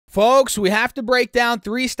Folks, we have to break down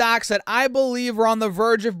 3 stocks that I believe are on the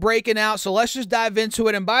verge of breaking out, so let's just dive into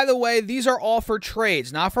it. And by the way, these are all for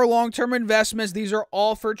trades, not for long-term investments. These are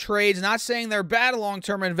all for trades. Not saying they're bad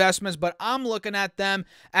long-term investments, but I'm looking at them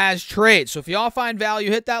as trades. So if y'all find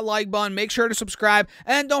value, hit that like button, make sure to subscribe,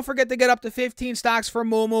 and don't forget to get up to 15 stocks for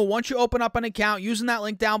Moomoo. Once you open up an account using that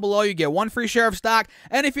link down below, you get 1 free share of stock,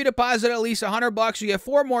 and if you deposit at least $100, you get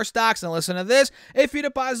 4 more stocks. And listen to this, if you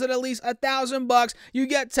deposit at least $1,000, you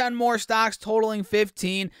get 10 more stocks, totaling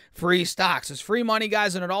 15 free stocks. It's free money,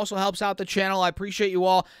 guys, and it also helps out the channel. I appreciate you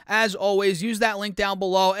all. As always, use that link down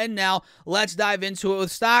below. And now let's dive into it with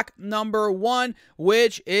stock number 1,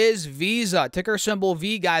 which is Visa. Ticker symbol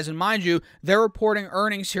V, guys. And mind you, they're reporting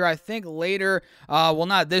earnings here, I think later, well,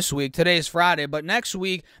 not this week. Today is Friday, but next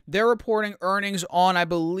week, they're reporting earnings on, I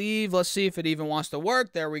believe, let's see if it even wants to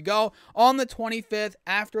work. There we go. On the 25th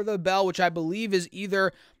after the bell, which I believe is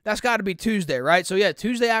either, that's got to be Tuesday, right? So yeah,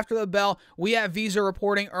 Tuesday after the bell, we have Visa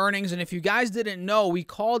reporting earnings. And if you guys didn't know, we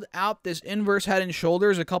called out this inverse head and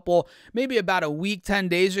shoulders maybe about a week, 10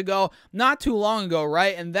 days ago, not too long ago,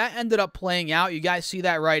 right? And that ended up playing out. You guys see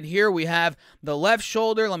that right here. We have the left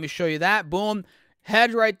shoulder. Let me show you that. Boom.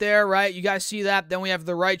 Head right there, right? You guys see that? Then we have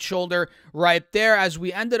the right shoulder right there as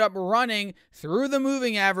we ended up running through the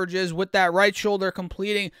moving averages with that right shoulder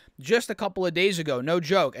completing just a couple of days ago. No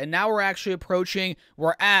joke. And now we're actually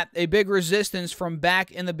we're at a big resistance from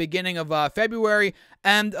back in the beginning of February,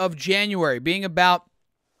 end of January, being about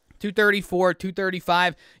 234,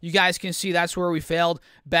 235. You guys can see that's where we failed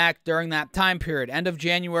back during that time period. End of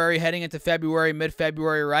January, heading into February,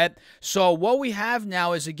 mid-February, right? So what we have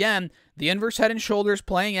now is, again, the inverse head and shoulders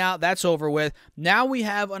playing out. That's over with. Now we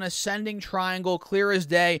have an ascending triangle, clear as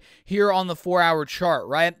day, here on the 4-hour chart,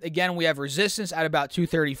 right? Again, we have resistance at about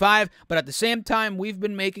 235, but at the same time, we've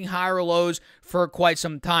been making higher lows for quite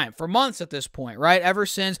some time, for months at this point, right? Ever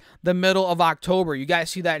since the middle of October. You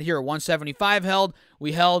guys see that here. 175 held.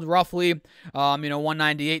 We held roughly,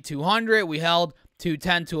 198, 200. We held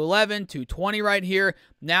 210, 211, 220 right here.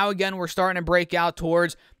 Now, again, we're starting to break out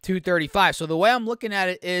towards 235. So the way I'm looking at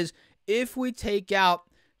it is, if we take out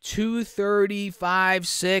 235,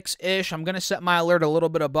 6-ish, I'm going to set my alert a little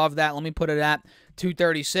bit above that. Let me put it at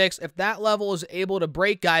 236. If that level is able to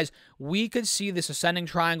break, guys, we could see this ascending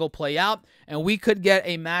triangle play out, and we could get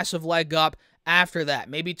a massive leg up after that,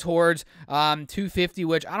 maybe towards 250,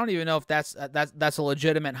 which I don't even know if that's a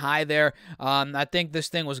legitimate high there. I think this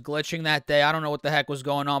thing was glitching that day. I don't know what the heck was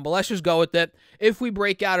going on, but let's just go with it. If we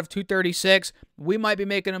break out of 236, we might be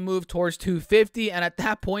making a move towards 250, and at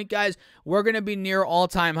that point, guys, we're going to be near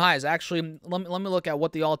all-time highs. Actually, let me look at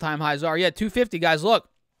what the all-time highs are. Yeah, 250, guys, look.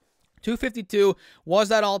 252 was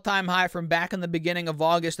that all-time high from back in the beginning of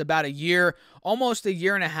August, about almost a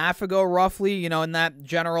year and a half ago, roughly, in that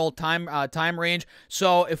general time range.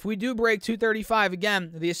 So if we do break 235,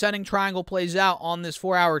 again, the ascending triangle plays out on this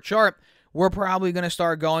 4-hour chart, we're probably going to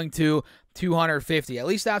start going to 250. At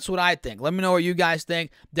least that's what I think. Let me know what you guys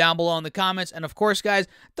think down below in the comments. And of course, guys,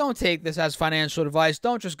 don't take this as financial advice.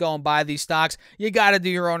 Don't just go and buy these stocks. You got to do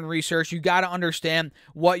your own research. You got to understand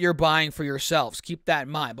what you're buying for yourselves. Keep that in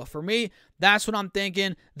mind. But for me, that's what I'm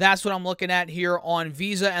thinking. That's what I'm looking at here on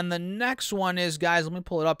Visa. And the next one is, guys, let me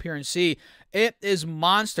pull it up here and see. It is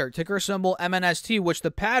Monster, ticker symbol MNST, which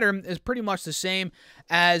the pattern is pretty much the same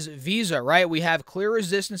as Visa, right? We have clear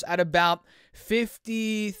resistance at about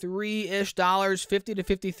 $53-ish, 50 to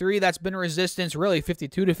 53. That's been resistance, really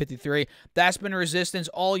 52 to 53. That's been resistance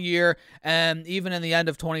all year, and even in the end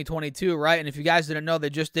of 2022, right? And if you guys didn't know, they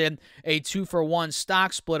just did a 2-for-1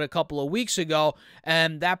 stock split a couple of weeks ago,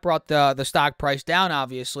 and that brought the stock price down,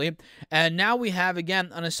 obviously. And now we have, again,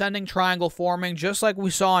 an ascending triangle forming, just like we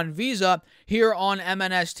saw on Visa here on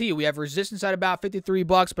MNST. We have resistance at about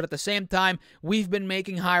 $53, but at the same time, we've been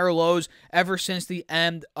making higher lows ever since the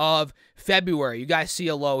end of February. You guys see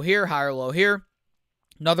a low here, higher low here.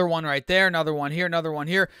 Another one right there, another one here, another one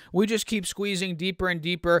here. We just keep squeezing deeper and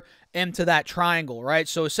deeper into that triangle, right?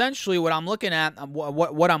 So essentially what I'm looking at,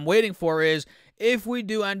 what I'm waiting for is, if we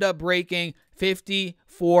do end up breaking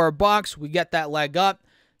 $54, we get that leg up,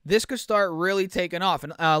 this could start really taking off.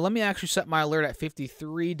 And let me actually set my alert at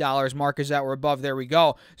 $53. Mark is that we're above. There we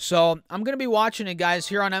go. So I'm going to be watching it, guys,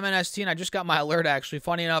 here on MNST, and I just got my alert, actually.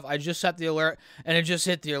 Funny enough, I just set the alert, and it just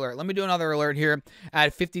hit the alert. Let me do another alert here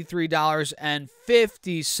at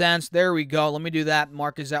 $53.50. There we go. Let me do that.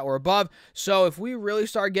 Mark is that we're above. So if we really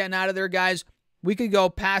start getting out of there, guys, we could go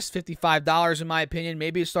past $55 in my opinion.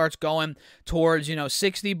 Maybe it starts going towards,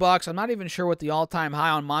 $60. I'm not even sure what the all-time high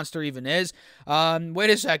on Monster even is. Wait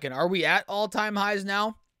a second. Are we at all-time highs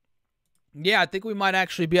now? Yeah, I think we might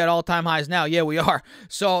actually be at all-time highs now. Yeah, we are.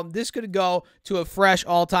 So this could go to a fresh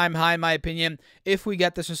all-time high, in my opinion, if we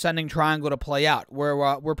get this ascending triangle to play out.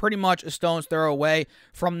 We're pretty much a stone's throw away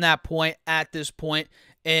from that point at this point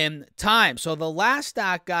in time. So the last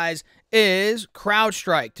stock, guys, is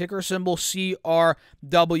CrowdStrike, ticker symbol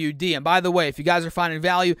CRWD. And by the way, if you guys are finding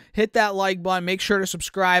value, hit that like button. Make sure to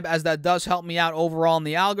subscribe, as that does help me out overall in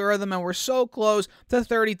the algorithm. And we're so close to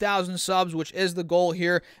 30,000 subs, which is the goal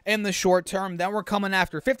here in the short term. Then we're coming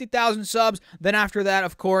after 50,000 subs. Then after that,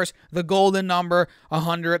 of course, the golden number,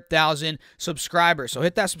 100,000 subscribers. So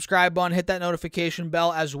hit that subscribe button, hit that notification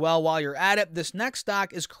bell as well while you're at it. This next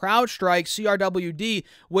stock is CrowdStrike, CRWD,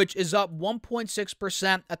 which is up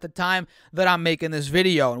 1.6% at the time that I'm making this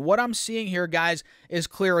video. And what I'm seeing here, guys, is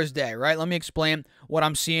clear as day, right? Let me explain what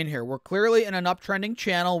I'm seeing here. We're clearly in an uptrending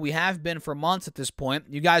channel. We have been for months at this point.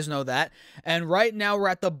 You guys know that. And right now we're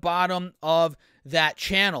at the bottom of that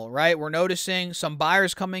channel, right? We're noticing some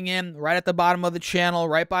buyers coming in right at the bottom of the channel,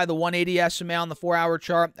 right by the 180 SMA on the 4-hour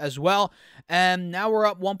chart as well. And now we're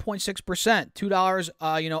up 1.6%,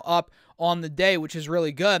 $2, up on the day, which is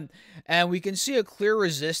really good. And we can see a clear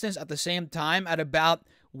resistance at the same time at about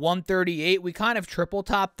 138. We kind of triple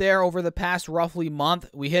topped there over the past roughly month.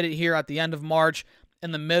 We hit it here at the end of March,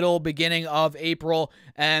 in the middle, beginning of April,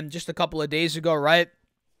 and just a couple of days ago, right?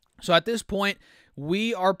 So at this point,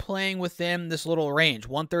 we are playing within this little range,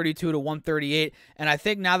 132 to 138. And I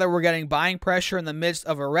think now that we're getting buying pressure in the midst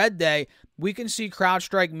of a red day, we can see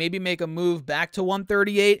CrowdStrike maybe make a move back to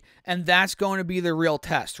 138, and that's going to be the real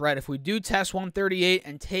test, right? If we do test 138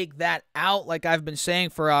 and take that out, like I've been saying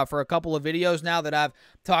for a couple of videos now that I've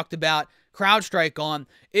talked about CrowdStrike on,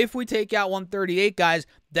 if we take out 138, guys,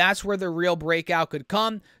 that's where the real breakout could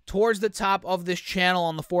come, towards the top of this channel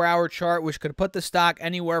on the 4-hour chart, which could put the stock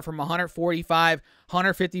anywhere from 145,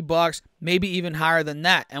 150 bucks, maybe even higher than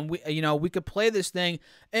that. And we could play this thing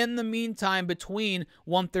in the meantime between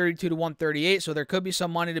 132 to 138. So there could be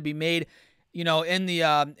some money to be made, in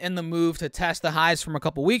the move to test the highs from a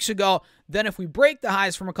couple weeks ago. Then if we break the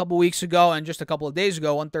highs from a couple weeks ago and just a couple of days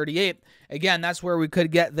ago, 138, again, that's where we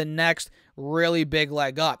could get the next really big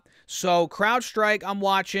leg up. So CrowdStrike, I'm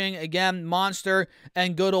watching, again, Monster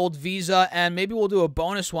and good old Visa, and maybe we'll do a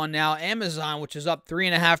bonus one now, Amazon, which is up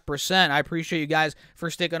 3.5%. I appreciate you guys for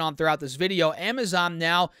sticking on throughout this video. Amazon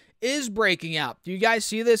now is breaking out. Do you guys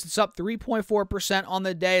see this? It's up 3.4% on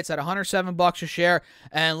the day. It's at 107 bucks a share,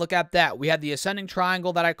 and look at that. We had the ascending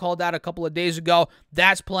triangle that I called out a couple of days ago.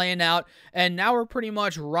 That's playing out, and now we're pretty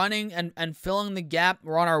much running and filling the gap.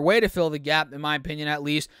 We're on our way to fill the gap, in my opinion at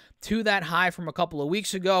least, to that high from a couple of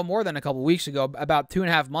weeks ago, more than a couple of weeks ago, about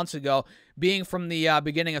 2.5 months ago, being from the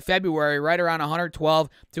beginning of February, right around 112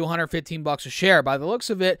 to 115 bucks a share. By the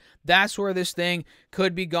looks of it, that's where this thing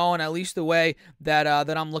could be going, at least the way that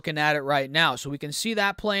I'm looking at it right now. So we can see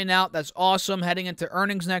that playing out. That's awesome. Heading into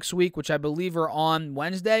earnings next week, which I believe are on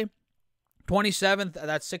Wednesday, 27th,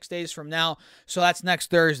 that's 6 days from now. So that's next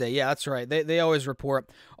Thursday. Yeah, that's right. They always report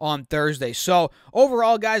on Thursday. So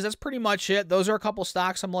overall, guys, that's pretty much it. Those are a couple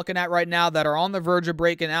stocks I'm looking at right now that are on the verge of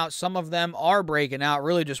breaking out. Some of them are breaking out.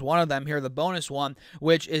 Really just one of them here, the bonus one,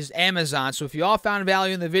 which is Amazon. So if you all found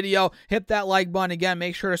value in the video, hit that like button. Again,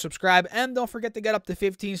 make sure to subscribe. And don't forget to get up to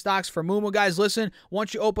 15 stocks for Moomoo. Guys, listen,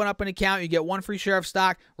 once you open up an account, you get 1 free share of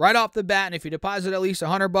stock right off the bat. And if you deposit at least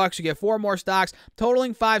 100 bucks, you get 4 more stocks,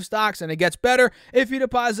 totaling 5 stocks. And it gets better. If you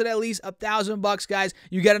deposit at least 1,000 bucks, guys,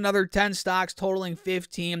 you get another 10 stocks, totaling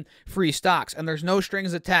 15 free stocks. And there's no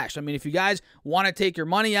strings attached. I mean, if you guys want to take your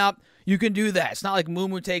money out, you can do that. It's not like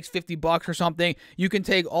Moomoo takes 50 bucks or something. You can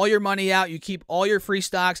take all your money out, you keep all your free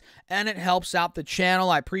stocks, and it helps out the channel.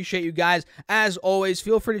 I appreciate you guys. As always,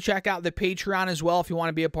 feel free to check out the Patreon as well if you want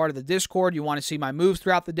to be a part of the Discord, you want to see my moves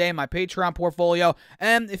throughout the day, my Patreon portfolio,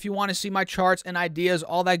 and if you want to see my charts and ideas,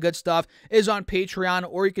 all that good stuff is on Patreon,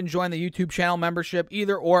 or you can join the YouTube channel membership,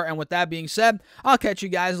 either or. And with that being said, I'll catch you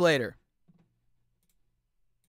guys later.